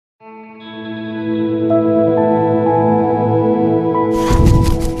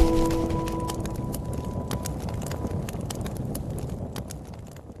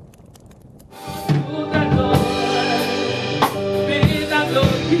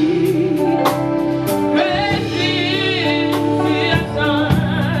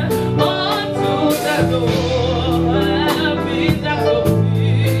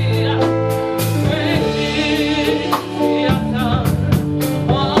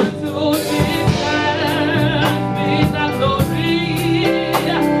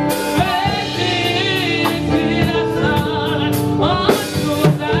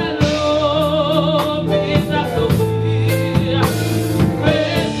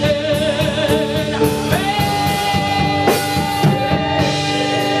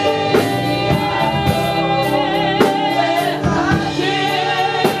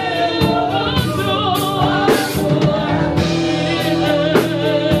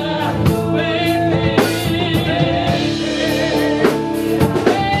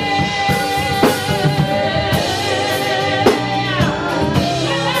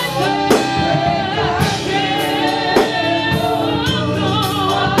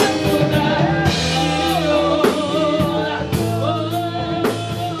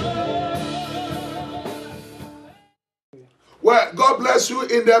Well, God bless you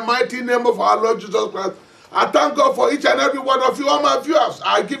in the mighty name of our Lord Jesus Christ. I thank God for each and every one of you, all my viewers.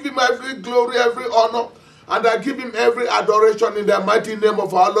 I give him every glory, every honor, and I give him every adoration in the mighty name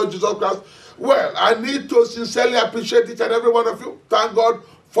of our Lord Jesus Christ. Well, I need to sincerely appreciate each and every one of you. Thank God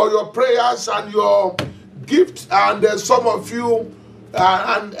for your prayers and your gifts. And some of you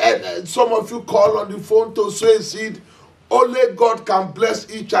some of you call on the phone to sow a seed. Only God can bless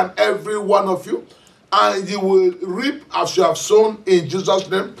each and every one of you, and you will reap as you have sown in Jesus'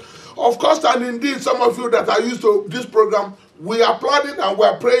 name. Of course, and indeed, some of you that are used to this program, we are planning and we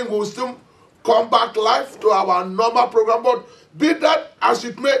are praying we will still come back live to our normal program. But be that as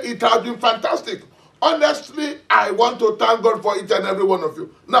it may, it has been fantastic. Honestly, I want to thank God for each and every one of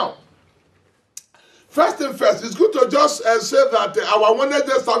you. Now, first thing first, it's good to just say that our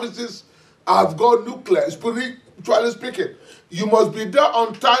Wednesday services have gone nuclear, spiritually speaking. You must be there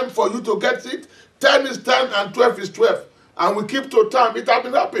on time for you to get it. 10 is 10 and 12 is 12. And we keep to time. It has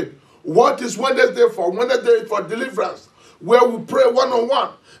been happening. What is Wednesday for? Wednesday is for deliverance, where we pray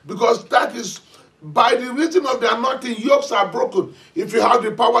one-on-one. Because that is, by the reason of the anointing, yokes are broken. If you have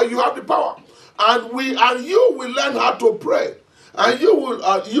the power, you have the power. And you will learn how to pray. And you will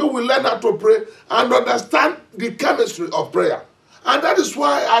learn how to pray and understand the chemistry of prayer. And that is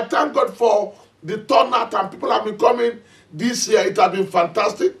why I thank God for the turnout, and people have been coming this year. It has been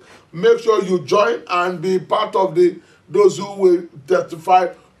fantastic. Make sure you join and be part of those who will testify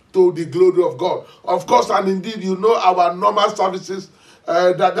to the glory of God. Of course, and indeed, you know our normal services,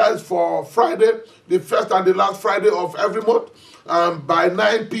 that is for Friday, the first and the last Friday of every month, by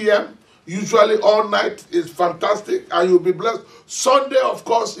 9 p.m., usually all night. Is fantastic, and you'll be blessed. Sunday, of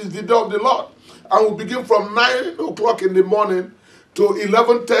course, is the day of the Lord, and we'll begin from 9 o'clock in the morning to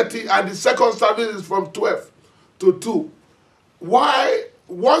 11:30, and the second service is from 12 to 2. Why?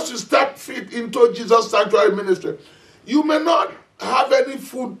 Once you step feet into Jesus Sanctuary Ministry, you may not have any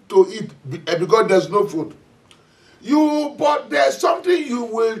food to eat because there's no food. But there's something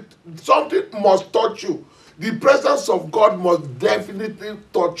something must touch you. The presence of God must definitely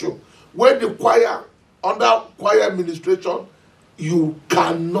touch you. When the choir, under choir administration, you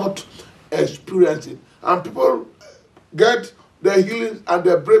cannot experience it. And people get their healing and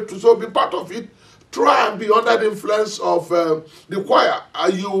their breakthrough. So be part of it. Try and be under the influence of the choir,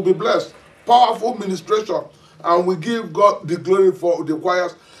 and you will be blessed. Powerful ministration. And we give God the glory for the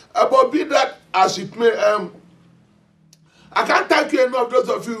choirs. But be that as it may, I can't thank you enough, those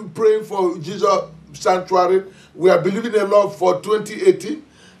of you praying for Jesus Sanctuary. We are believing a lot for 2018.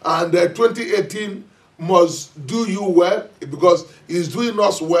 And 2018 must do you well, because it's doing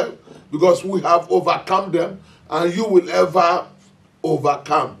us well, because we have overcome them, and you will ever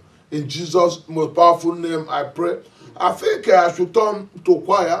overcome. In Jesus' most powerful name, I pray. I think I should turn to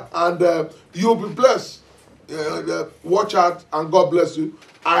choir, and you'll be blessed. Watch out, and God bless you.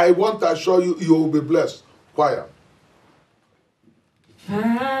 I want to assure you, you will be blessed. Choir.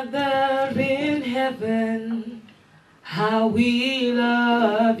 Father in heaven, how we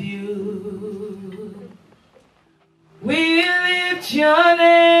love you. We lift your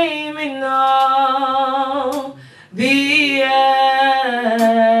name in all the earth.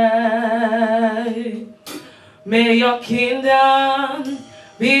 May your kingdom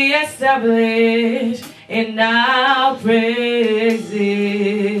be established in our praises,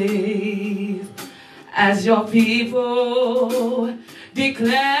 as your people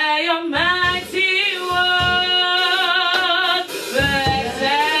declare your mighty word.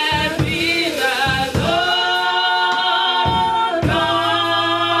 Blessed be the Lord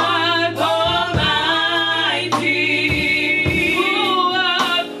God Almighty, who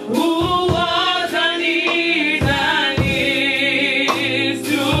was,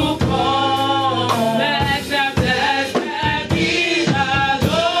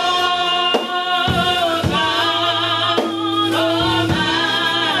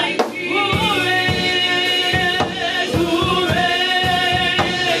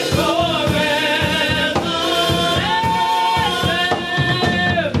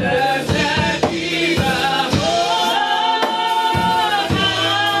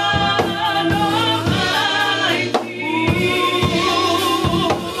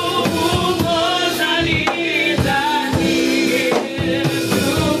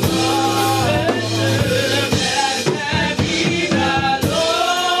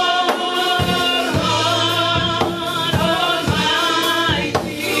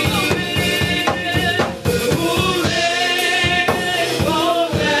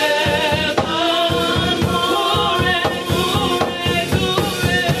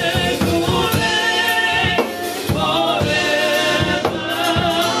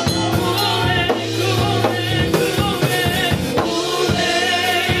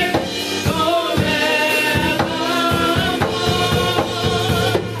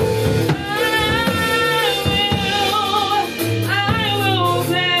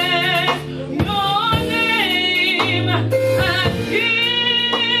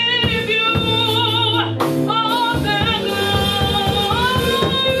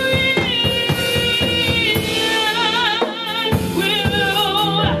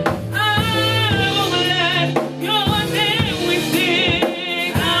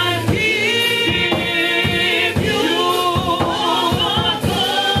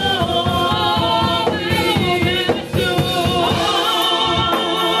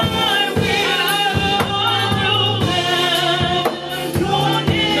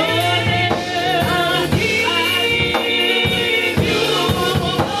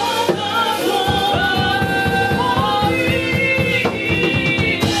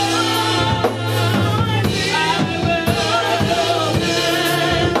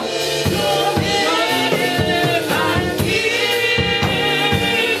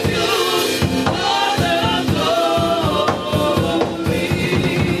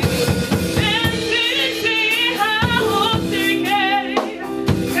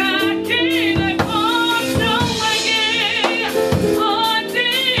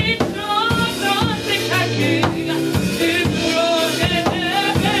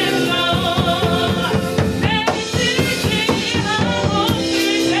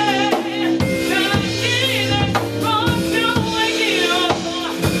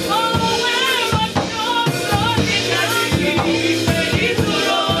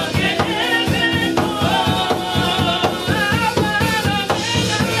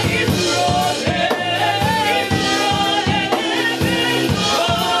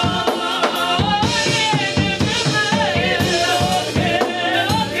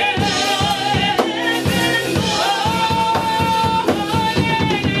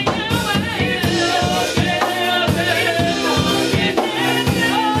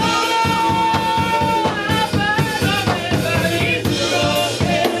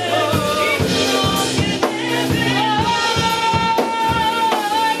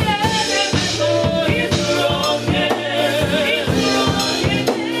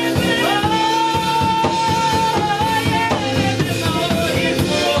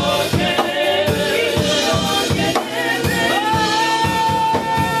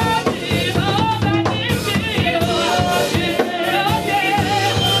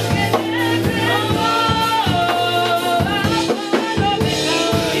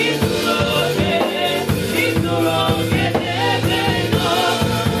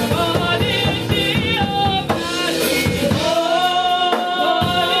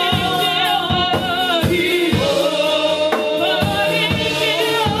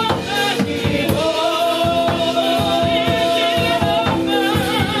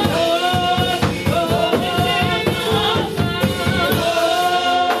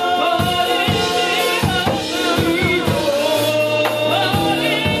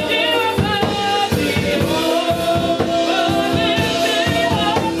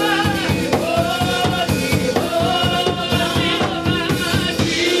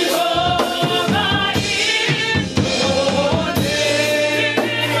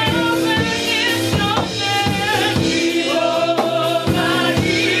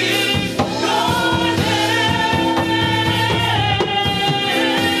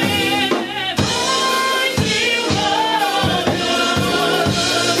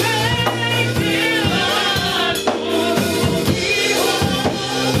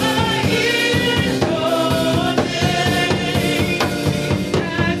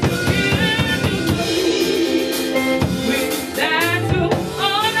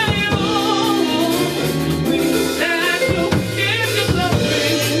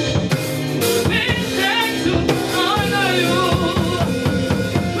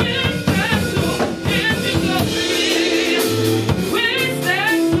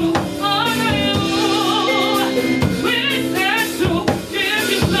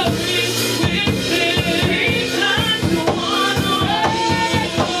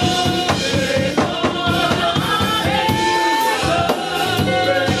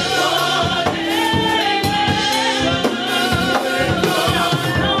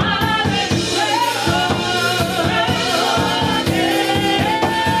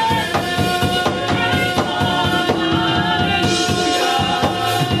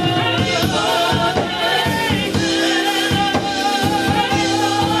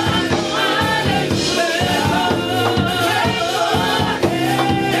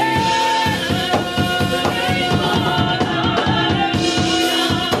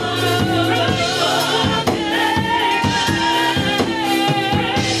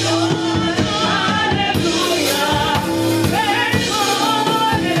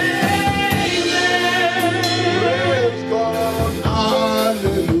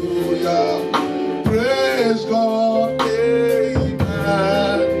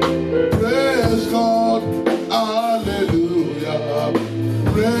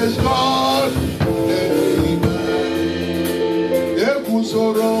 Praise God. Amen.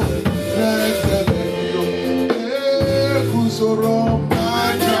 Uzor, Uzor,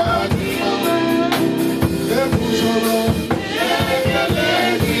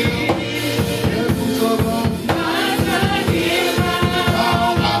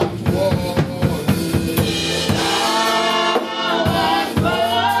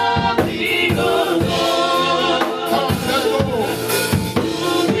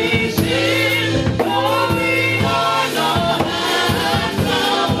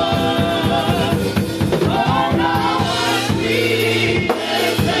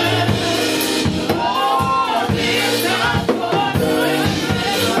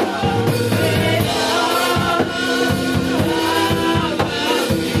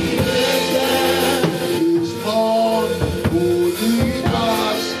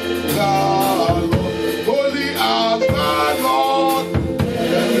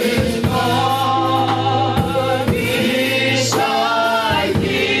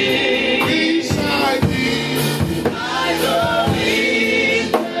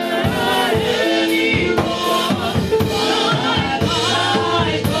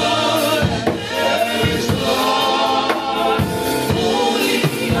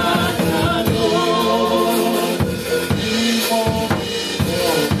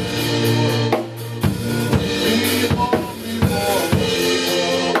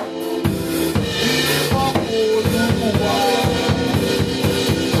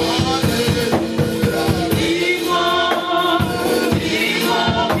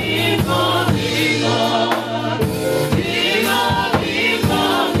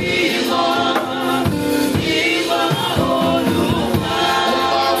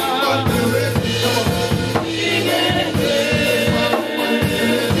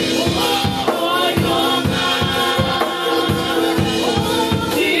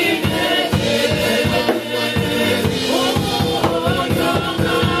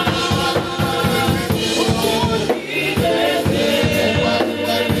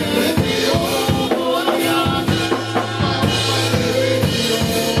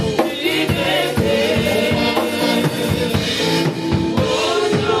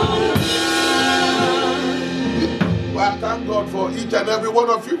 One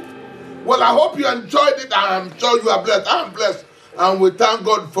of you. Well, I hope you enjoyed it. I'm sure you are blessed. I'm blessed. And we thank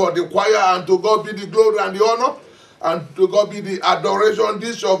God for the choir, and to God be the glory and the honor, and to God be the adoration.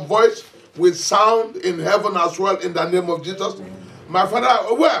 This your voice will sound in heaven as well in the name of Jesus. My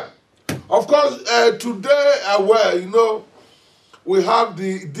Father, well, of course, today, well, you know, we have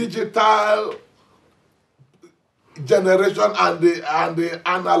the digital generation and the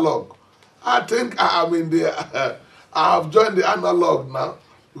analog. I think I'm in the I've joined the analog now,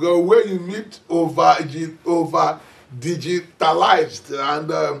 because where you meet over digitalized, and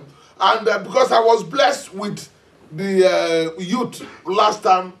because I was blessed with the youth last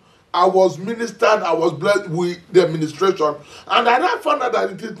time I was ministered, I was blessed with the administration, and I found out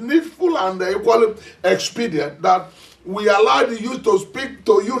that it is needful and equally expedient that we allow the youth to speak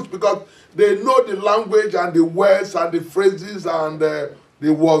to youth, because they know the language and the words and the phrases and the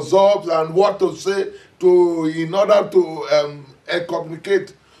words and what to say in order to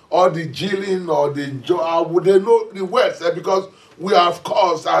communicate, or the jilling or the they know the words, because we are, of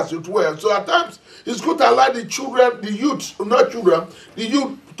course, as it were. So at times it's good to allow the children, the youth, not children, the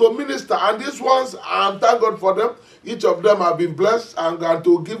youth to minister. And these ones, and thank God for them. Each of them have been blessed, and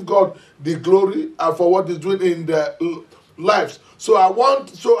to give God the glory for what He's doing in their lives. So I'm going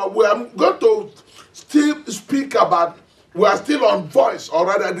to still speak about. We are still on voice, or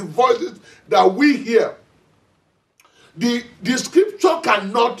rather the voices that we hear. The scripture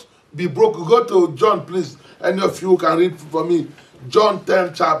cannot be broken. Go to John, please. Any of you can read for me. John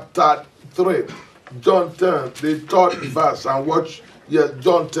 10, chapter 3. John 10, the 3rd verse. And watch, yes,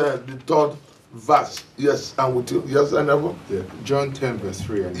 John 10, the 3rd verse. Yes, and with you. Yes, and ever? Yeah. John 10, verse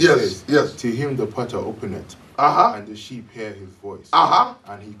 3. And yes, says, yes. To him the potter openeth. And the sheep hear his voice.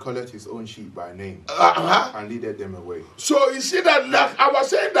 And he calleth his own sheep by name. And leadeth them away. So you see that, like I was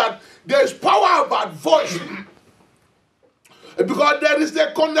saying, that there is power about voice. Because there is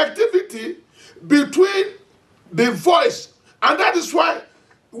a connectivity between the voice. And that is why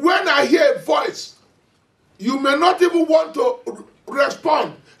when I hear a voice, you may not even want to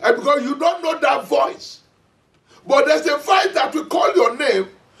respond, because you don't know that voice. But there's a voice that will call your name.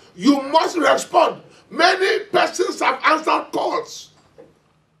 You must respond. Many persons have answered calls.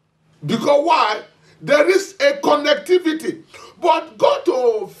 Because why? There is a connectivity. But go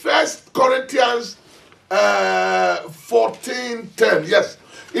to 1 Corinthians 14:10. Yes.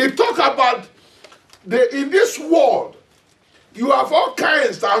 It talks about in this world, You have all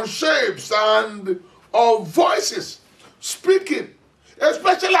kinds and shapes and of voices speaking,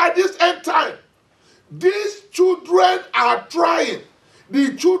 especially at this end time. These children are trying.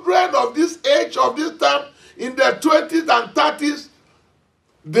 The children of this age, of this time, in their 20s and 30s,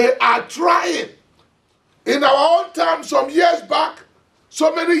 they are trying. In our own time, some years back,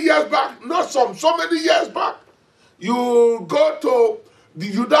 so many years back, not some, so many years back, you go to,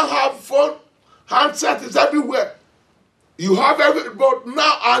 you don't have phone, handset is everywhere. You have but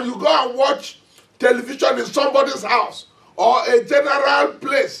now, and you go and watch television in somebody's house or a general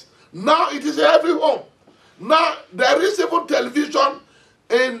place. Now it is every home. Now there is even television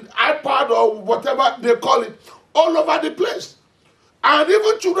in iPad or whatever they call it all over the place. And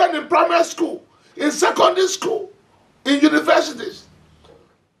even children in primary school, in secondary school, in universities.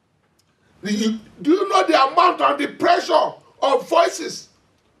 Do you know the amount and the pressure of voices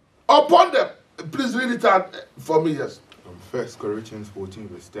upon them? Please read it out for me, yes. 1 Corinthians 14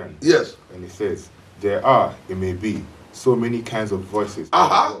 verse 10. Yes. And it says, there are, it may be, so many kinds of voices.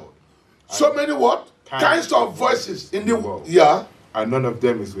 So many what? Kinds of voices in the world. Yeah. And none of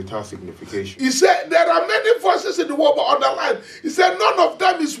them is without signification. He said there are many voices in the world, but underline, he said none of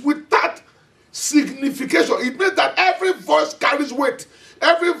them is without signification. It means that every voice carries weight.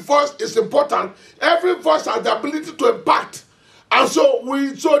 Every voice is important. Every voice has the ability to impact. And so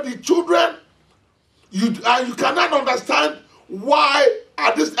the children, you cannot understand why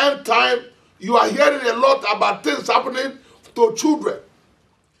at this end time you are hearing a lot about things happening to children.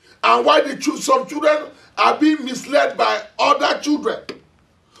 And why some children are being misled by other children.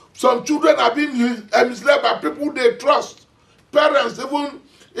 Some children are being misled by people they trust. Parents,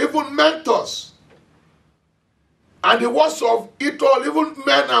 even mentors. And the words of it all, even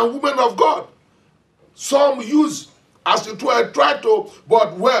men and women of God. Some use, as it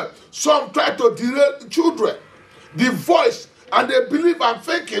were, some try to derail children. The voice, and they believe and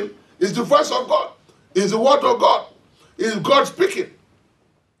thinking, is the voice of God, is the word of God, is God speaking.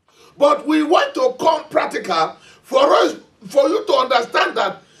 But we want to come practical for you to understand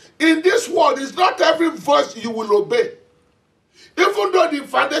that in this world, it's not every voice you will obey. Even though the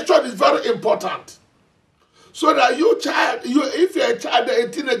foundation is very important. So that if you're a child, a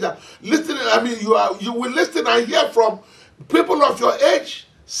teenager, listening, you will listen and hear from people of your age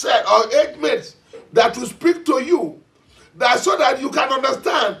or age mates that will speak to you, so that you can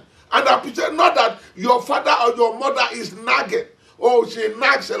understand and appreciate, not that your father or your mother is nagging. Oh, she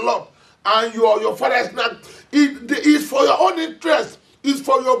nags a lot, and your father is nagging. It is for your own interest. It's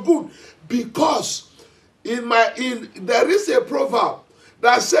for your good, because there is a proverb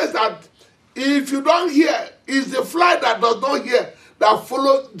that says that if you don't hear, it's the fly that does not hear that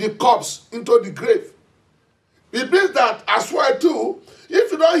follows the corpse into the grave. It means that as well too,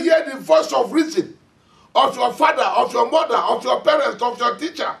 if you don't hear the voice of reason of your father, of your mother, of your parents, of your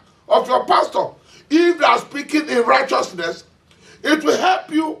teacher, of your pastor, if they are speaking in righteousness, it will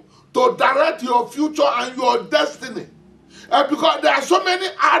help you to direct your future and your destiny. Because there are so many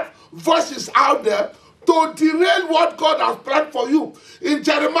hard voices out there to derail what God has planned for you. In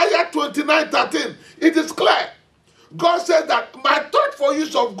Jeremiah 29:13, it is clear. God says that my thought for you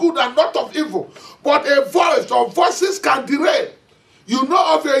is of good and not of evil. But a voice or voices can derail. You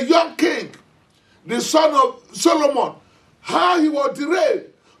know of a young king, the son of Solomon, how he was derailed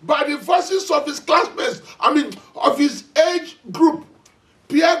by the voices of his classmates, of his age group.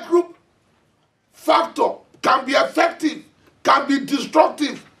 Peer group factor can be effective, can be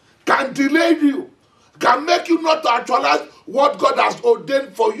destructive, can delay you, can make you not to actualize what God has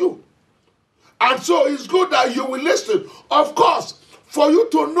ordained for you. And so it's good that you will listen. Of course, for you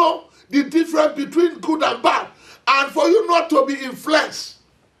to know the difference between good and bad, and for you not to be influenced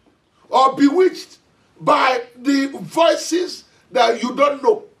or bewitched by the voices that you don't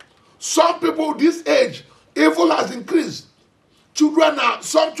know. Some people this age, evil has increased.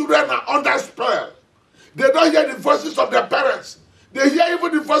 Some children are under spell. They don't hear the voices of their parents. They hear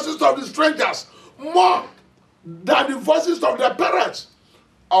even the voices of the strangers more than the voices of their parents.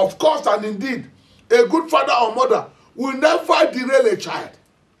 Of course, and indeed, a good father or mother will never derail a child.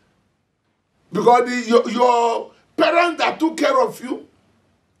 Because your parents that took care of you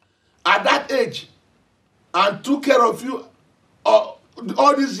at that age and took care of you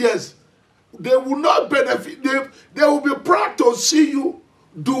all these years, they will not benefit. They will be proud to see you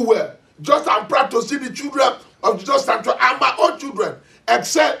do well. Just I'm proud to see the children of Jesus and my own children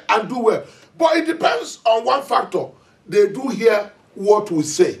excel and do well. But it depends on one factor. They do hear what we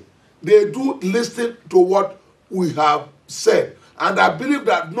say. They do listen to what we have said. And I believe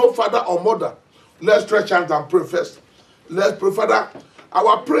that no father or mother, let's stretch hands and pray first. Let's pray. Father,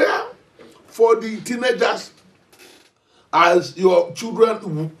 our prayer for the teenagers as your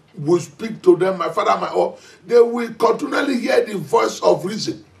children will speak to them, my father, my all, they will continually hear the voice of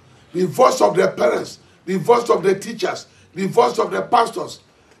reason, the voice of their parents, the voice of the teachers, the voice of the pastors.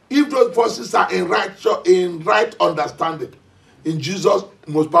 If those voices are in right understanding, in Jesus'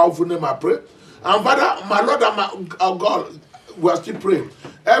 most powerful name I pray. And Father, my Lord and my God, we are still praying.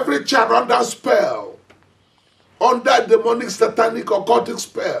 Every child under spell, under demonic, satanic, occultic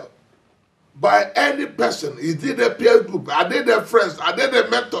spell, by any person, is it a peer group, are they their friends, are they their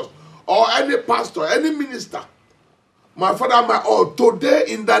mentors, or any pastor, any minister, my Father, my all, today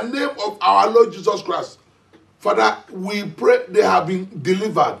in the name of our Lord Jesus Christ, Father, we pray they have been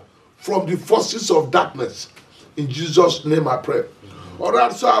delivered from the forces of darkness. In Jesus' name I pray. All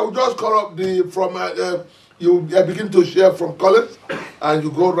right, so I will just call up you begin to share from college, and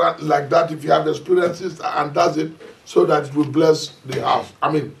you go around like that if you have experiences, and that's it, so that it will bless the house.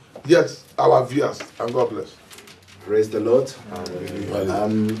 I mean, yes, our viewers, and God bless. Praise the Lord.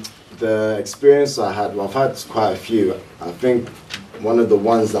 The experience I had, well, I've had quite a few. I think one of the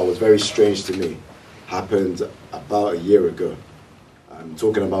ones that was very strange to me happened about a year ago. I'm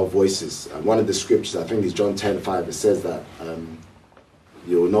talking about voices. One of the scriptures, I think it's John 10:5, it says that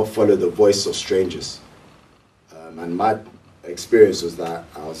you will not follow the voice of strangers. And my experience was that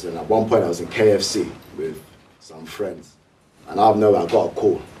at one point I was in KFC with some friends, and I got a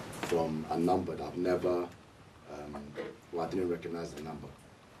call from a number that I've never, I didn't recognize the number.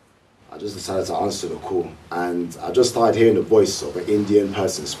 I just decided to answer the call, and I just started hearing the voice of an Indian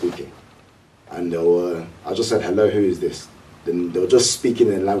person speaking. And I just said, hello, who is this? Then they were just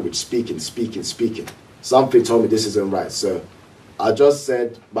speaking in language, speaking. Something told me this isn't right. So I just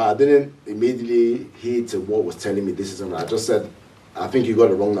said, but I didn't immediately heed to what was telling me this isn't right. I just said, I think you got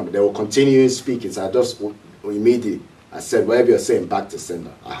the wrong number. They were continuing speaking, so I just immediately, I said, whatever you're saying, back to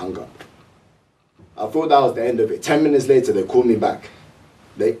sender. I hung up. I thought that was the end of it. 10 minutes later, they called me back.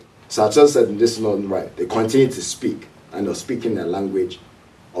 So I just said, this is not right. They continued to speak, and they were speaking their language.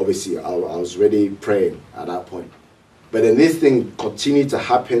 Obviously, I was already praying at that point. But then this thing continued to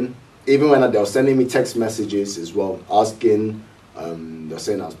happen, even when they were sending me text messages as well, asking, they were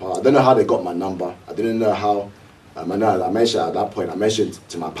saying I was part. I don't know how they got my number. I didn't know how. I mentioned at that point, I mentioned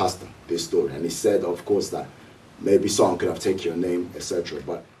to my pastor this story, and he said, of course, that maybe someone could have taken your name, etc.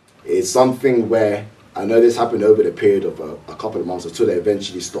 But it's something where I know this happened over the period of a couple of months until they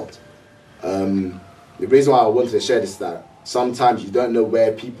eventually stopped. The reason why I wanted to share this is that sometimes you don't know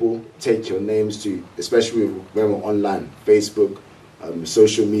where people take your names to, especially when we're online, Facebook,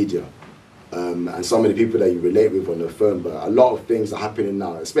 social media, and some of the people that you relate with on the phone. But a lot of things are happening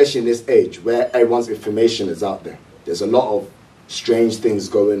now, especially in this age where everyone's information is out there. There's a lot of strange things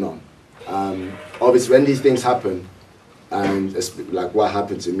going on. Obviously, when these things happen, and it's like what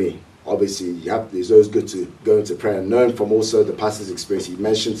happened to me, obviously it's always good to go into prayer. And knowing from also the pastor's experience, he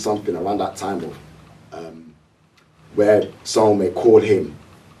mentioned something around that time of where someone may call him,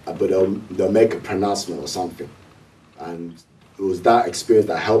 but they'll make a pronouncement or something. And it was that experience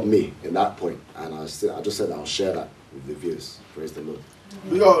that helped me in that point. And I just said I'll share that with the viewers. Praise the Lord.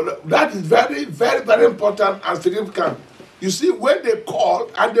 That is very, very, very important and significant. You see, when they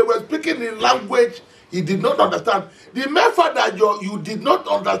called and they were speaking in language he did not understand, the mere fact that you did not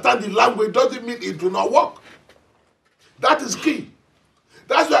understand the language doesn't mean it will not work. That is key.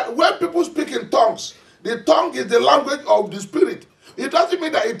 That's why when people speak in tongues, the tongue is the language of the spirit. It doesn't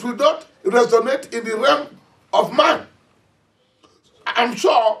mean that it will not resonate in the realm of man. I'm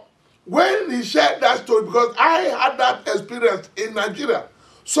sure when he shared that story, because I had that experience in Nigeria,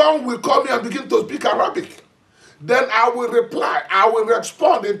 some will call me and begin to speak Arabic. Then I will reply, I will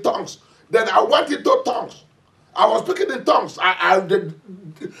respond in tongues. Then I went into tongues. I was speaking in tongues. And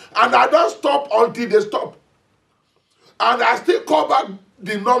I don't stop until they stop. And I still call back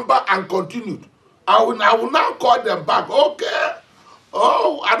the number and continued. I will now call them back. Okay.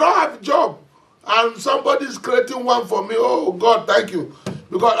 Oh, I don't have a job. And somebody's creating one for me. Oh, God, thank you.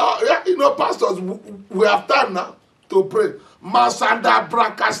 Because, pastors, we have time now to pray. Masanda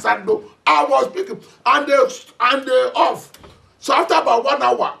Brakasando. I was speaking. And they off. So after about 1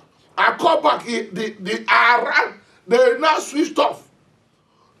 hour, I call back. I ran. They now switched off.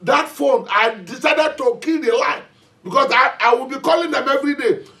 That phone, I decided to kill the line. Because I will be calling them every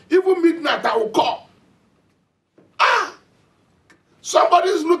day. Even midnight, I will call.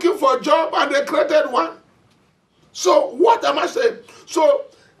 Somebody's looking for a job and they created one. So what am I saying? So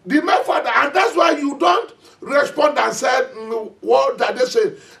the method, and that's why you don't respond and say, what that they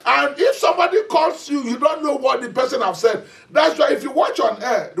say. And if somebody calls you, you don't know what the person have said. That's why if you watch on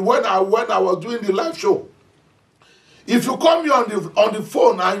air, when I was doing the live show, if you call me on the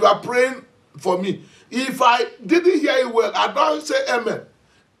phone and you are praying for me, If I didn't hear you well, I don't say amen.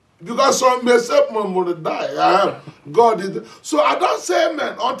 Because some may say, "Mom will die." God is. So I don't say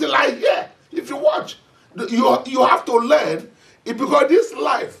amen until I hear. If you watch, you have to learn. Because this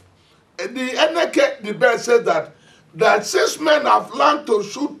life, the NK, the bird said that 6 men have learned to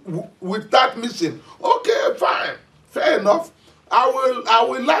shoot without missing. Okay, fine, fair enough. I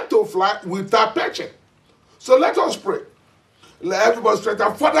will learn to fly without perching. So let us pray. Let everybody straight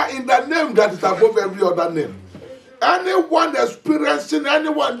up. Father, in the name that is above every other name, anyone experiencing,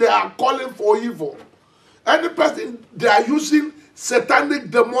 anyone they are calling for evil, any person they are using satanic,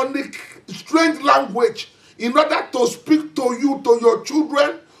 demonic, strange language in order to speak to you, to your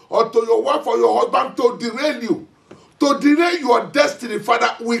children, or to your wife or your husband, to derail you, to derail your destiny,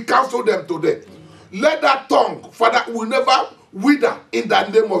 Father, we cancel them today. Let that tongue, Father, will never wither in the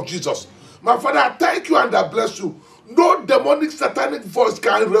name of Jesus. My Father, I thank you and I bless you. No demonic, satanic voice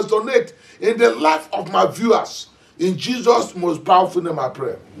can resonate in the life of my viewers. In Jesus' most powerful name I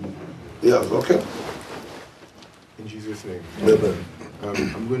pray. Yes, okay. In Jesus' name. Amen.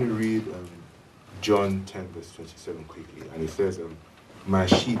 I'm going to read John 10 verse 27 quickly. And it says, my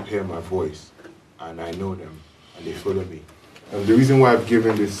sheep hear my voice, and I know them, and they follow me. The reason why I've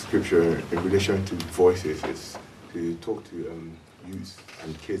given this scripture in relation to voices is to talk to youth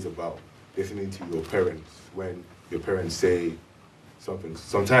and kids about listening to your parents when your parents say something.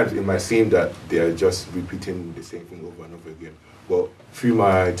 Sometimes it might seem that they are just repeating the same thing over and over again. But through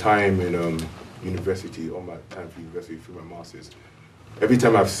my time in university, through my masters, every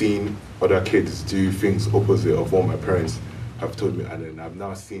time I've seen other kids do things opposite of what my parents have told me, and then I've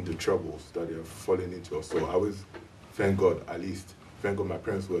now seen the troubles that they're falling into. So I always thank God my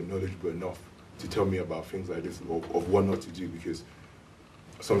parents were knowledgeable enough to tell me about things like this of what not to do, because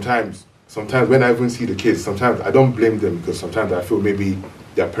sometimes when I even see the kids, sometimes I don't blame them, because sometimes I feel maybe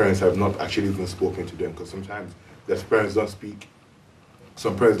their parents have not actually even spoken to them, because sometimes their parents don't speak.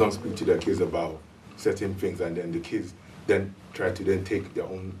 Some parents don't speak to their kids about certain things, and then the kids then try to then take their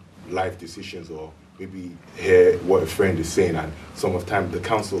own life decisions, or maybe hear what a friend is saying. And some of the time the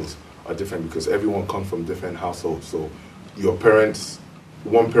counsels are different because everyone comes from different households. So your parents,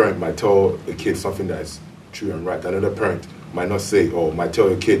 one parent might tell a kid something that is true and right. Another parent might not say, or might tell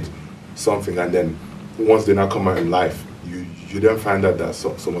a kid something, and then once they now come out in life, you then find out that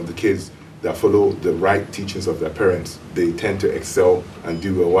some of the kids that follow the right teachings of their parents, they tend to excel and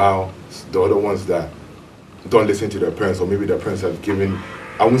do well, while the other ones that don't listen to their parents, or maybe their parents have given,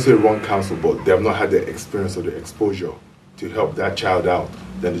 I won't say wrong counsel, but they have not had the experience or the exposure to help that child out,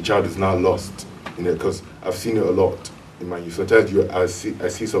 then the child is now lost in it. Because I've seen it a lot in my youth. Sometimes I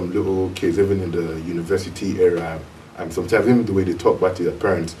see some little kids even in the university area, and sometimes even the way they talk back to their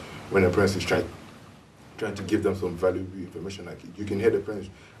parents when their parents is trying to give them some valuable information. Like, you can hear the parents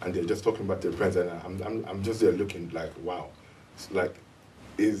and they're just talking about their parents, and I'm just there looking like, wow. It's like,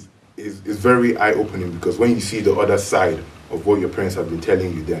 is very eye-opening, because when you see the other side of what your parents have been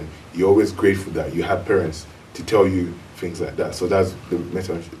telling you, then you're always grateful that you have parents to tell you things like that. So that's the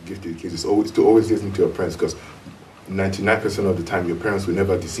message I give to the kids, is always listen to your parents, because 99% of the time your parents will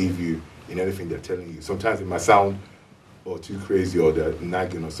never deceive you in anything they're telling you. Sometimes it might sound or too crazy, or they're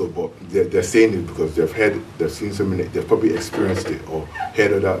nagging or so, but they're saying it because they've seen so many, they've probably experienced it or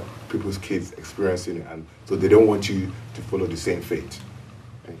heard other people's kids experiencing it, and so they don't want you to follow the same fate.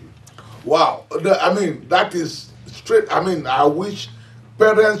 Thank you. Wow, I mean, that is straight. I mean, I wish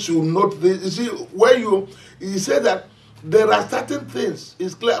parents should note this. You see, when you say that there are certain things,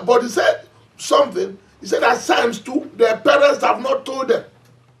 it's clear, but he said something. He said at times too, their parents have not told them.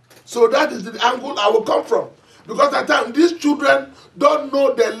 So that is the angle I will come from. Because at times, these children don't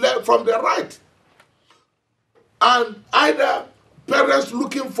know the left from the right. And either parents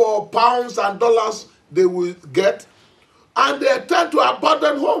looking for pounds and dollars they will get, and they tend to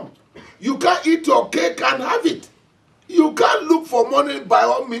abandon home. You can't eat your cake and have it. You can't look for money by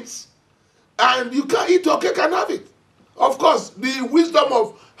all means, and you can't eat your cake and have it. Of course, the wisdom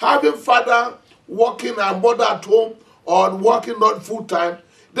of having father working and mother at home, or working not full time,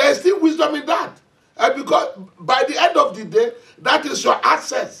 there is still wisdom in that. And because by the end of the day, that is your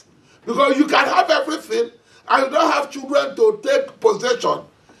access. Because you can have everything and you don't have children to take possession.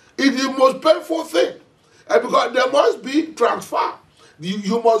 It is the most painful thing. And because there must be transfer.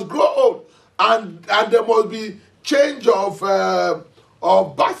 You must grow old. And there must be change of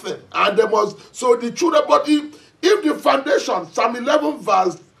birthing. And there must, so the children, but if the foundation, Psalm 11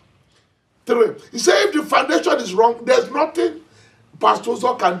 verse 3, he said if the foundation is wrong, there's nothing Pastor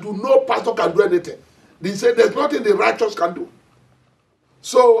Uzor can do. No pastor can do anything. They say there's nothing the righteous can do.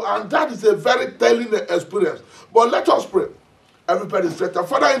 So, and that is a very telling experience. But let us pray. Everybody straight up.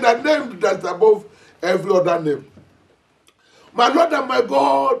 Father, in the name that's above every other name. My Lord and my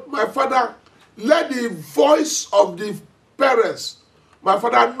God, my Father, let the voice of the parents, my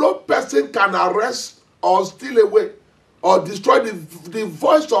Father, no person can arrest or steal away or destroy the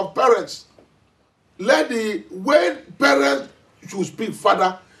voice of parents. Let when parents should speak,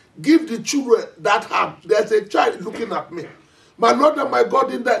 Father, give the children that heart. There's a child looking at me. My Lord and my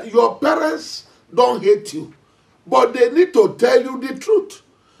God, in that your parents don't hate you, but they need to tell you the truth.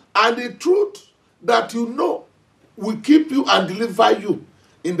 And the truth that you know will keep you and deliver you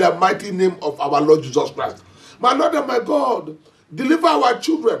in the mighty name of our Lord Jesus Christ. My Lord and my God, deliver our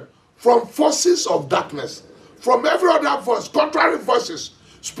children from forces of darkness, from every other voice, contrary voices,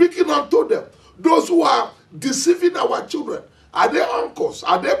 speaking unto them. Those who are deceiving our children, are they uncles?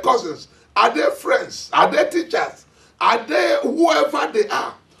 Are they cousins? Are they friends? Are they teachers? Are they whoever they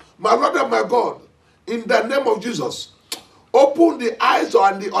are? My Lord and my God, in the name of Jesus, open the eyes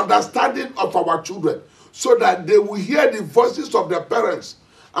and the understanding of our children so that they will hear the voices of their parents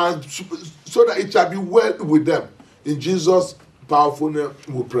and so that it shall be well with them. In Jesus' powerful name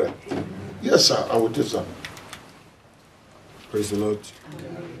we pray. Yes, sir. I will do, sir. Praise the Lord.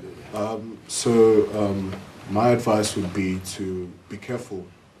 My advice would be to be careful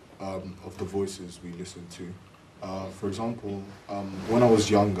of the voices we listen to. For example, when I was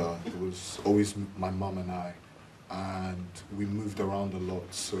younger, it was always my mum and I, and we moved around a lot,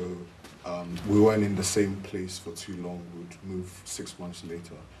 so we weren't in the same place for too long. We'd move 6 months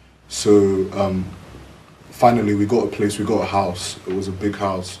later. So finally we got a place, we got a house. It was a big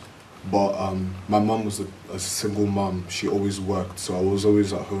house, but my mum was a single mum. She always worked, so I was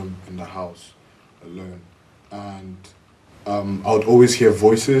always at home in the house alone. And I would always hear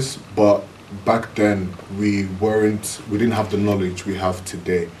voices, but back then we didn't have the knowledge we have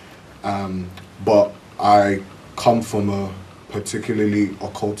today. But I come from a particularly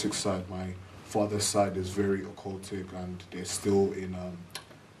occultic side. My father's side is very occultic, and they're still in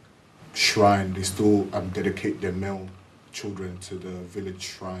shrine. They still dedicate their male children to the village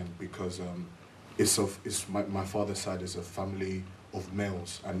shrine because my father's side is a family of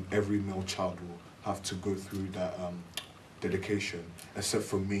males, and every male child will have to go through that dedication, except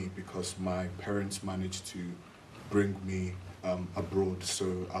for me, because my parents managed to bring me abroad,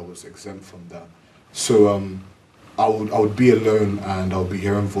 so I was exempt from that. So I would be alone and I'll be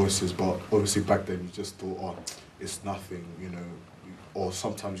hearing voices, but obviously back then you just thought, oh, it's nothing, you know, or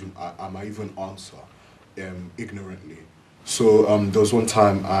sometimes I might even answer ignorantly. So there was one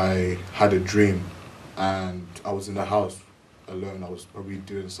time I had a dream and I was in the house alone. I was probably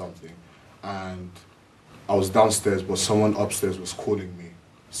doing something and I was downstairs, but someone upstairs was calling me.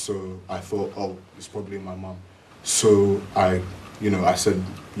 So I thought, oh, it's probably my mom. So I said,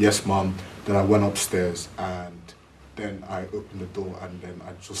 yes, mom. Then I went upstairs and then I opened the door and then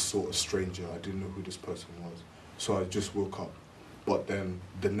I just saw a stranger. I didn't know who this person was. So I just woke up. But then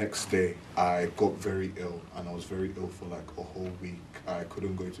the next day I got very ill, and I was very ill for like a whole week. I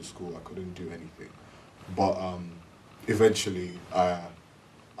couldn't go to school, I couldn't do anything. But eventually I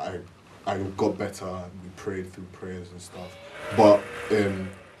got better. We prayed through prayers and stuff.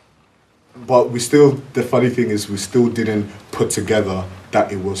 But we still, the funny thing is we still didn't put together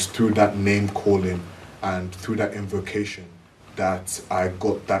that it was through that name calling and through that invocation that I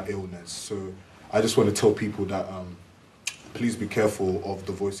got that illness. So I just want to tell people that please be careful of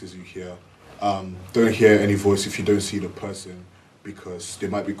the voices you hear. Don't hear any voice if you don't see the person, because they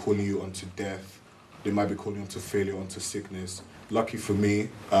might be calling you onto death. They might be calling you onto failure, onto sickness. Lucky for me,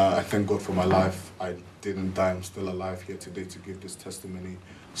 I thank God for my life. I didn't die. I'm still alive here today to give this testimony.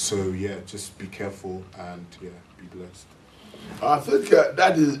 So yeah, just be careful and yeah, be blessed. I think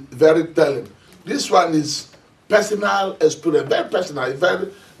that is very telling. This one is personal experience, very personal.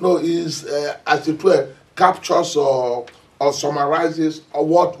 Is as it were captures or summarizes or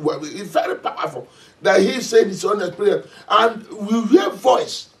what. It's very powerful that he said his own experience, and we hear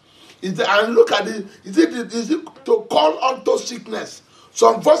voice. And look at it. Is it to call unto sickness?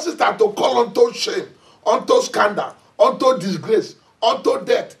 Some voices are to call unto shame, unto scandal, unto disgrace, unto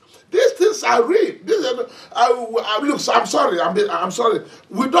death. These things are real. Look, I'm sorry. I'm sorry.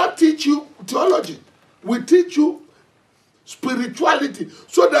 We don't teach you theology. We teach you spirituality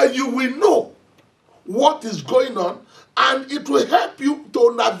so that you will know what is going on, and it will help you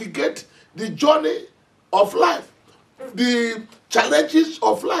to navigate the journey of life, the challenges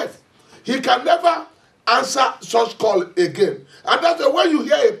of life. He can never answer such call again. And that's why when you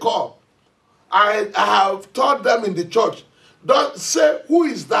hear a call, I have taught them in the church, don't say, who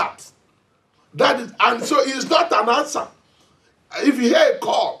is that? That is, and so it's not an answer. If you hear a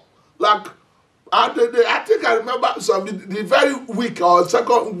call, like I think I remember the very week or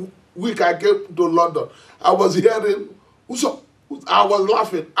second week I came to London, I was hearing, Uzor, I was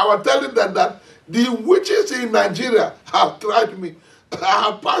laughing. I was telling them that the witches in Nigeria have tried me. I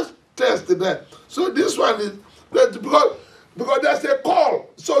have passed tests there. So this one is, because there's a call,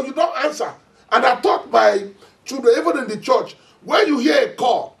 so you don't answer. And I taught my children, even in the church, when you hear a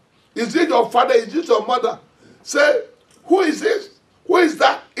call, is it your father, is it your mother? Say, who is this? Who is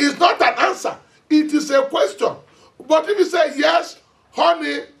that? It's not an answer. It is a question. But if you say yes,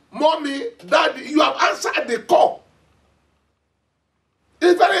 honey, mommy, daddy, you have answered the call.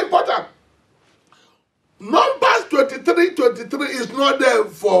 It's very important. Numbers 23 is not there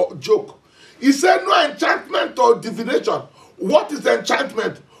for joke. He said no enchantment or divination. What is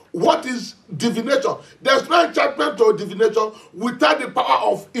enchantment? What is divination? There's no enchantment or divination without the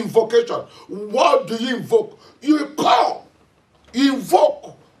power of invocation. What do you invoke? You call. You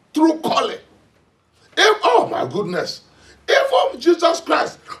invoke through calling. Oh my goodness. Even Jesus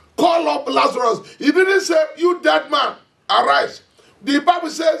Christ called up Lazarus. He didn't say, you dead man, arise. The Bible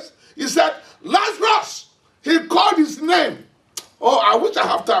says, he said, Lazarus. He called his name. Oh, I wish I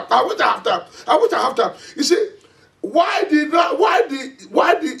have time. I wish I have time. You see, why did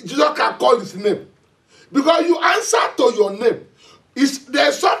Jesus can call his name? Because you answer to your name.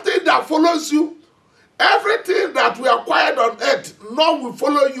 There's something that follows you. Everything that we acquired on earth, none will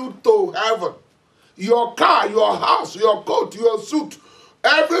follow you to heaven. Your car, your house, your coat, your suit,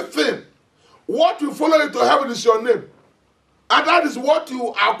 everything. What will follow you to heaven is your name. And that is what you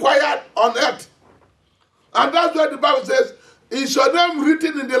acquired on earth. And that's why the Bible says, is your name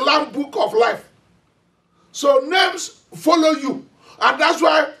written in the Lamb book of life? So names follow you. And that's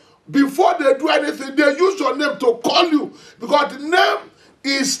why before they do anything, they use your name to call you. Because the name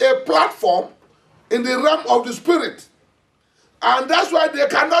is a platform in the realm of the spirit. And that's why they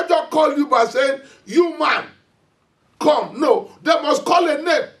cannot just call you by saying, you man, come. No, they must call a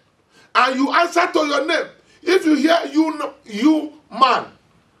name. And you answer to your name. If you hear you man,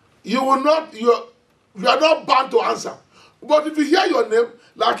 you are not bound to answer. But if you hear your name,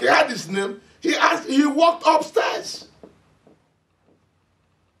 like he had his name, he walked upstairs.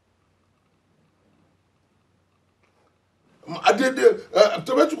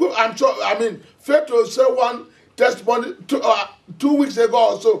 I'm sure, fair to say one testimony 2 weeks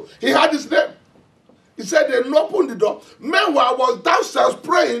ago or so, he had his name. He said they opened the door. Meanwhile, I was downstairs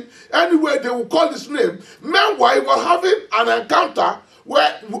praying. Anyway, they would call his name. Meanwhile, he was having an encounter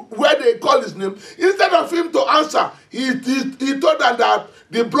where they call his name. Instead of him to answer, he told them that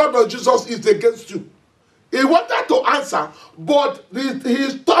the blood of Jesus is against you. He wanted to answer, but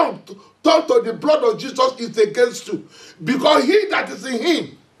his tongue to the blood of Jesus is against you. Because he that is in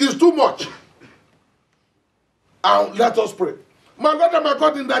him is too much. And let us pray. My Lord and my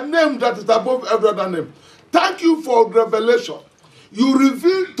God, in the name that is above every other name, thank you for revelation. You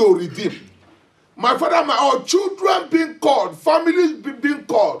reveal to redeem. My Father, our children being called, families being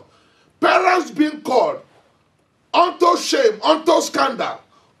called, parents being called, unto shame, unto scandal,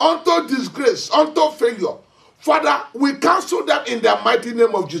 unto disgrace, unto failure. Father, we cancel them in the mighty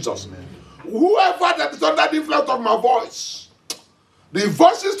name of Jesus. Amen. Whoever that is under the influence of my voice, the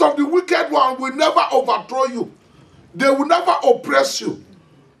voices of the wicked one will never overthrow you. They will never oppress you.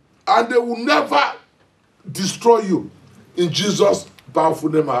 And they will never destroy you. In Jesus' powerful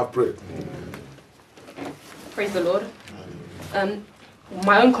name I have prayed. Praise the Lord.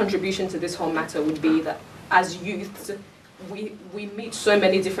 My own contribution to this whole matter would be that as youths, we meet so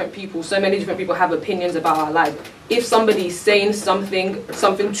many different people. So many different people have opinions about our life. If somebody is saying something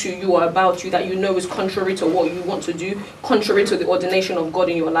to you or about you that you know is contrary to what you want to do, contrary to the ordination of God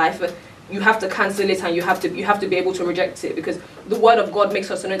in your life, you have to cancel it and you have to be able to reject it, because the word of God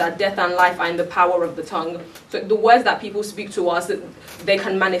makes us to know that death and life are in the power of the tongue. So the words that people speak to us, they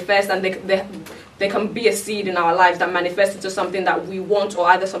can manifest, and they can be a seed in our lives that manifests into something that we want or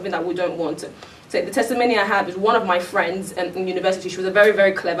either something that we don't want. So the testimony I have is one of my friends in university. She was a very,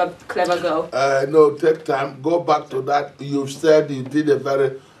 very clever girl. No, take time. Go back to that. You've said you did a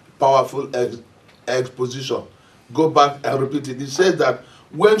very powerful exposition. Go back and repeat it. It says that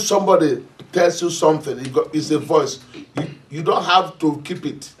when somebody tells you something, it's a voice. You don't have to keep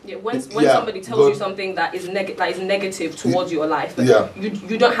it. Yeah, when somebody tells you something that is negative towards your life,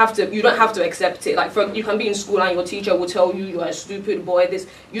 you don't have to accept it. Like you can be in school and your teacher will tell you you're a stupid boy.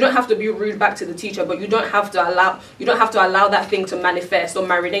 You don't have to be rude back to the teacher, but you don't have to allow that thing to manifest or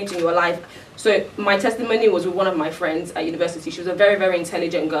marinate in your life. So my testimony was with one of my friends at university. She was a very, very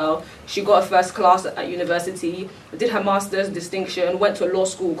intelligent girl. She got a first class at university, did her master's, distinction, went to law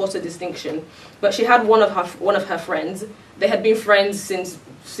school, got a distinction. But she had one of her friends. They had been friends since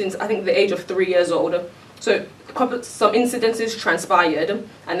I think the age of 3 years old. So some incidences transpired,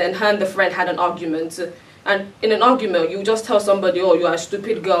 and then her and the friend had an argument. And in an argument, you just tell somebody, oh, you are a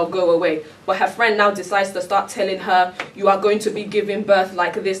stupid girl, go away. But her friend now decides to start telling her, you are going to be giving birth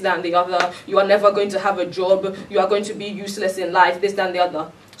like this, that, and the other. You are never going to have a job. You are going to be useless in life, this, that, and the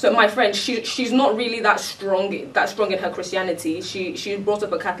other. So my friend, she's not really that strong in her Christianity. She brought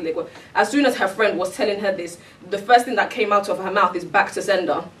up a Catholic. As soon as her friend was telling her this, the first thing that came out of her mouth is back to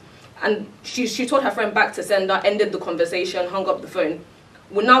sender. And she told her friend back to sender, ended the conversation, hung up the phone.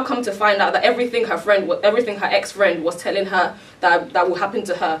 We now come to find out that everything her ex-friend was telling her that will happen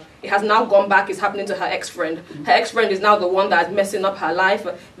to her, it has now gone back, it's happening to her ex-friend. Her ex-friend is now the one that is messing up her life.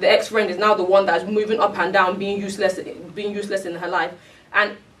 The ex-friend is now the one that is moving up and down, being useless in her life.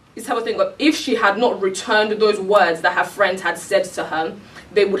 And it's how I think, if she had not returned those words that her friends had said to her,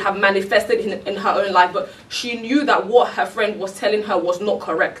 they would have manifested in her own life. But she knew that what her friend was telling her was not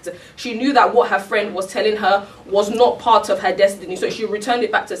correct. She knew that what her friend was telling her was not part of her destiny. So she returned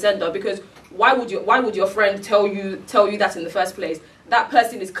it back to sender, because why would your friend tell you that in the first place? That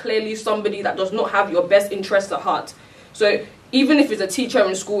person is clearly somebody that does not have your best interests at heart. So even if it's a teacher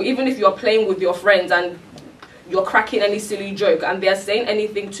in school, even if you're playing with your friends and you're cracking any silly joke and they're saying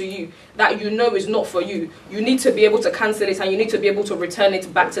anything to you that you know is not for you, you need to be able to cancel it, and you need to be able to return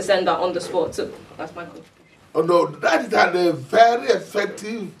it back to sender on the spot. So that's my contribution. Oh no, that is a very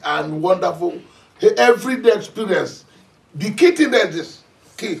effective and wonderful everyday experience. The key thing is this,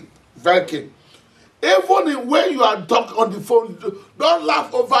 key, very key. Even when you are talking on the phone, don't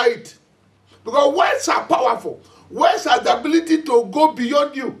laugh over it. Because words are powerful. Words have the ability to go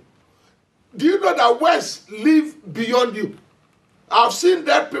beyond you. Do you know that words live beyond you? I've seen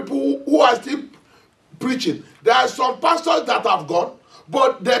that people who are still preaching. There are some pastors that have gone,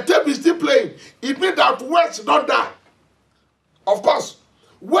 but their tape is still playing. It means that words don't die. Of course,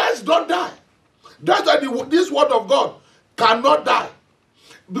 words don't die. That's why this word of God cannot die.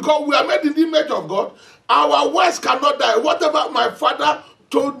 Because we are made in the image of God, our words cannot die. Whatever my father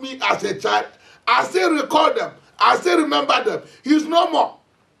told me as a child, I still recall them. I still remember them. He's no more.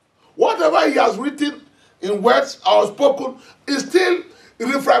 Whatever he has written in words or spoken is still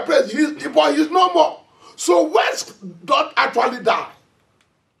rephrased, but he's no more. So words don't actually die.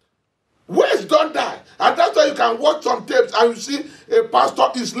 Words don't die. And that's why you can watch some tapes and you see a pastor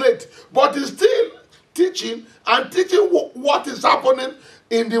is late, but he's still teaching and teaching what is happening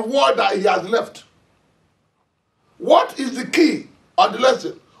in the world that he has left. What is the key of the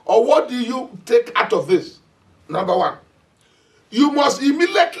lesson? Or what do you take out of this? Number one, you must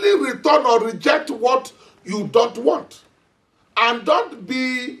immediately return or reject what you don't want. And don't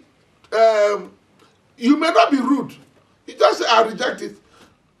be, you may not be rude. You just say, I reject it.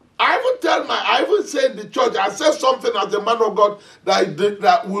 I even say in the church, I say something as a man of God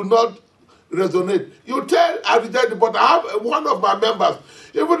that will not resonate. You tell, I reject it, but I have one of my members,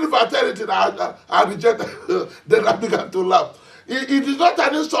 even if I tell it, I reject it, then I begin to laugh. It is not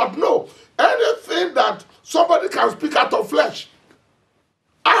an insult, no. Anything that somebody can speak out of flesh.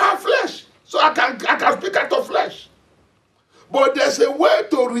 I have flesh, so I can speak out of flesh. But there's a way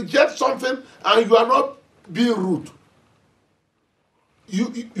to reject something and you are not being rude.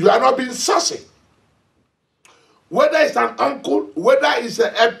 You are not being sassy. Whether it's an uncle, whether it's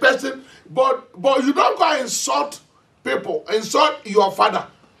a person, but you don't go and insult people, insult your father,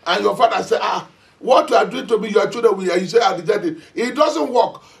 and your father say, what you are doing to me, your children, you say, I reject it. It doesn't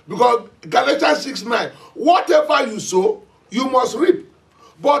work, because Galatians 6:9, whatever you sow, you must reap.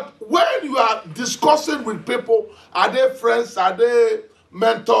 But when you are discussing with people, are they friends, are they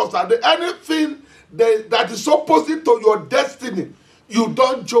mentors, are they anything that is opposite to your destiny, you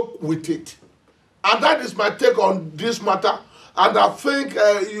don't joke with it. And that is my take on this matter. And I think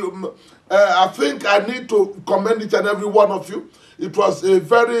I need to commend each and every one of you. It was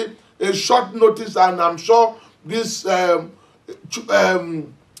a short notice, and I'm sure these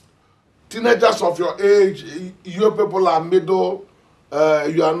teenagers of your age, you people are middle.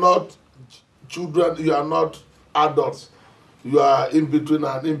 You are not children, you are not adults. You are in between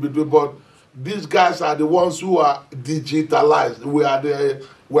and in between. But these guys are the ones who are digitalized. We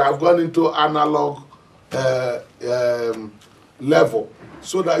have gone into analog level,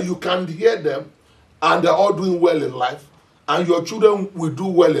 so that you can hear them and they're all doing well in life. And your children will do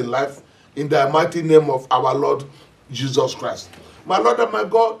well in life in the mighty name of our Lord Jesus Christ. My Lord and my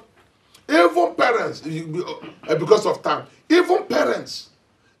God, even parents, because of time, even parents,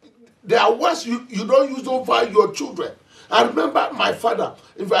 there are words you don't use over your children. I remember my father.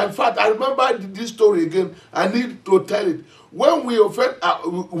 In fact, I remember this story again. I need to tell it. When we were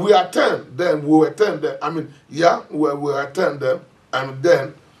 10 then. We were 10 then. We were 10 then. And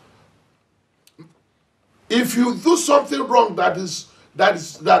then If you do something wrong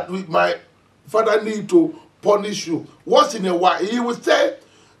my father need to punish you, once in a while, he will say,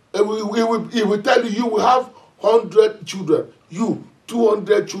 he will tell you, you will have 100 children, you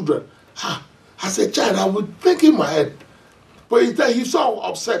 200 children. As a child, I would think in my head, but he's so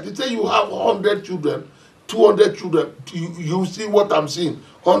upset. He said, you have 100 children, 200 children. You see what I'm seeing,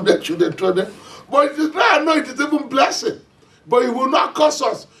 100 children, 200. But it is not, I know it is even blessing. But he will not curse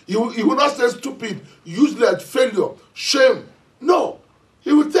us. He will not say stupid, useless, failure, shame. No.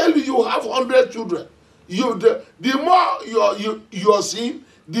 He will tell you, you have 100 children. The more you are seeing,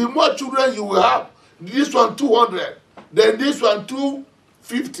 the more children you will have. This one 200, then this one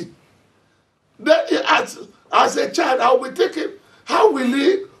 250. Then as a child, I will be thinking, how will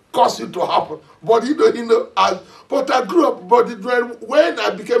it cause it to happen? But but I grew up. But when I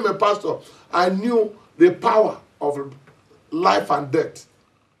became a pastor, I knew the power of life and death.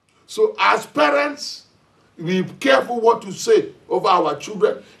 So as parents, be careful what to say over our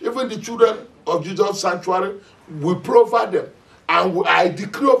children. Even the children of Jesus Sanctuary, we provide them, and I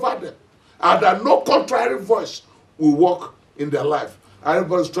decree over them, and that no contrary voice will walk in their life.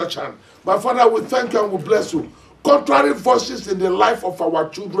 Everybody stretch hand. My Father, we thank you and we bless you. Contrary voices in the life of our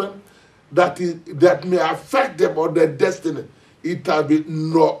children that may affect them or their destiny, it will be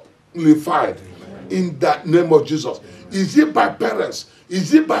nullified in the name of Jesus. Is it by parents?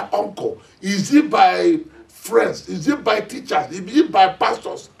 Is it by uncle? Is it by friends? Is it by teachers? Is it by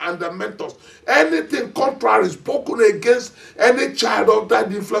pastors and the mentors? Anything contrary spoken against any child under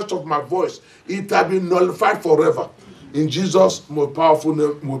the influence of my voice, it will be nullified forever. In Jesus' most powerful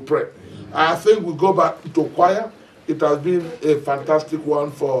name we pray. I think we go back to choir. It has been a fantastic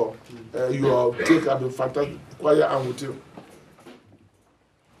one for your take. I've been fantastic choir and with you.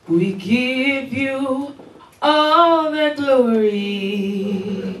 We give you all the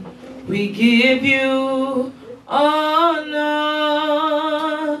glory. We give you honor.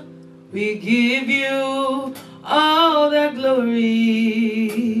 We give you all the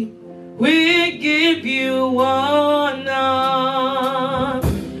glory. We give you honor.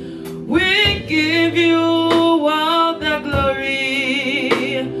 We give you all the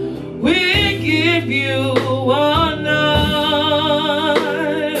glory. We give you honor.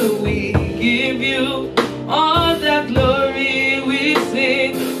 We give you all the glory. We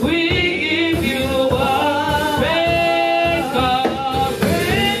sing. We give you all praise.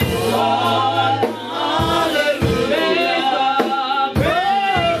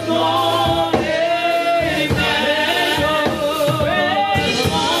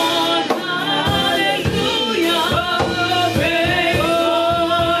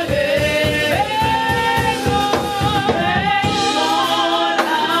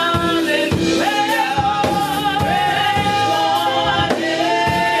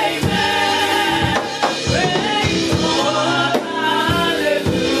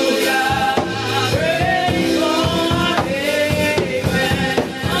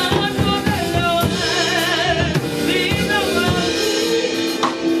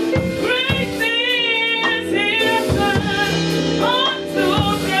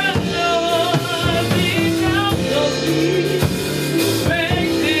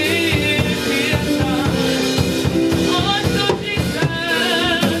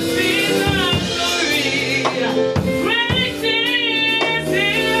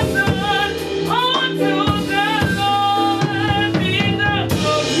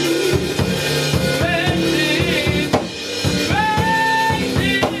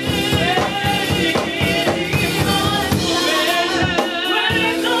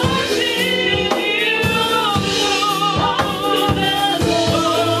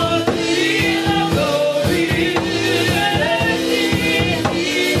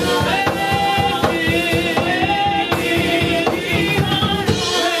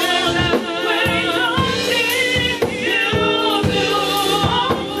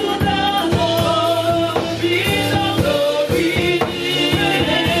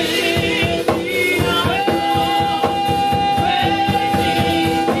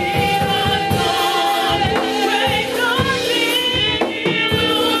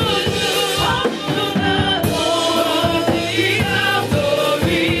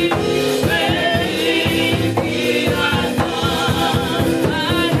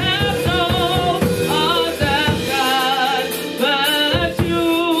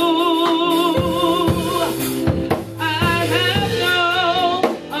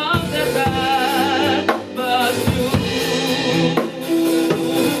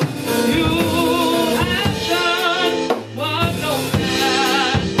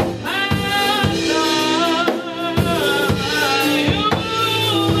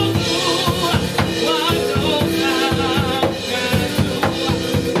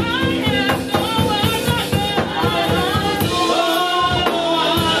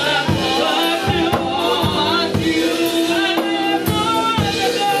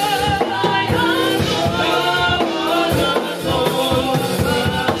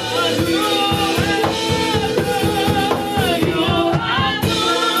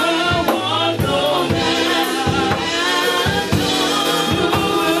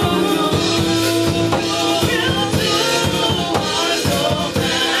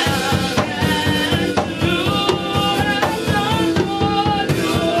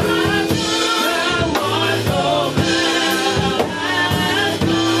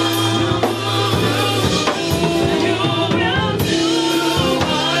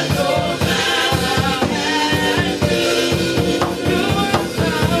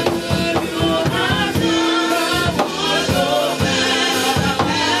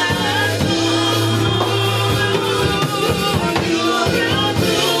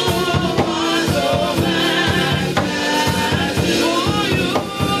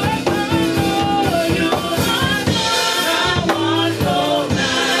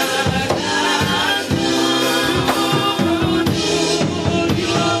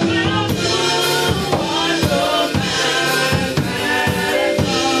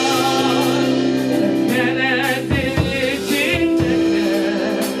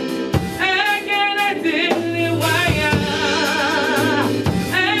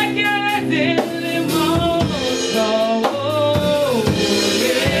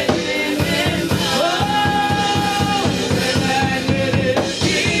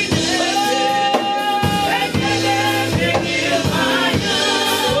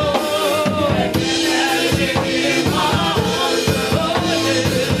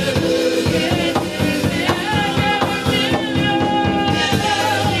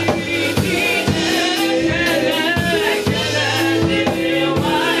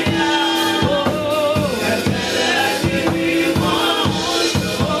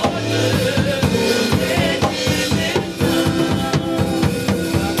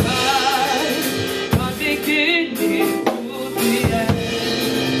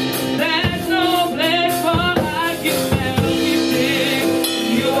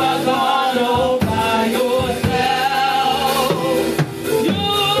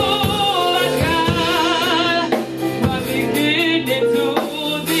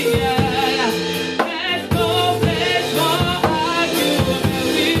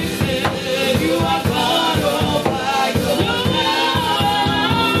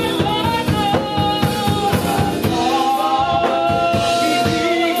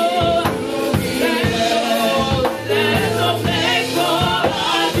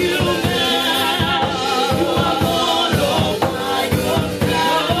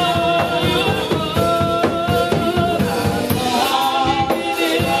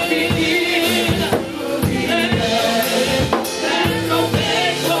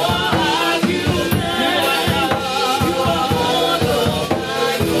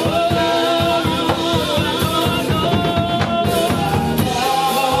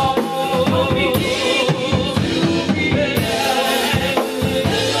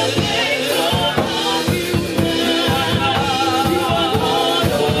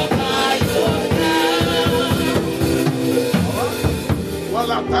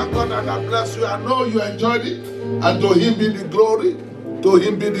 I know you enjoyed it. And to him be the glory, to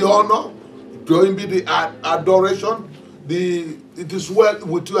him be the honor, to him be the adoration. It is well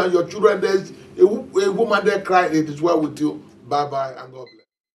with you and your children. There's a woman there crying, it is well with you. Bye-bye and God bless.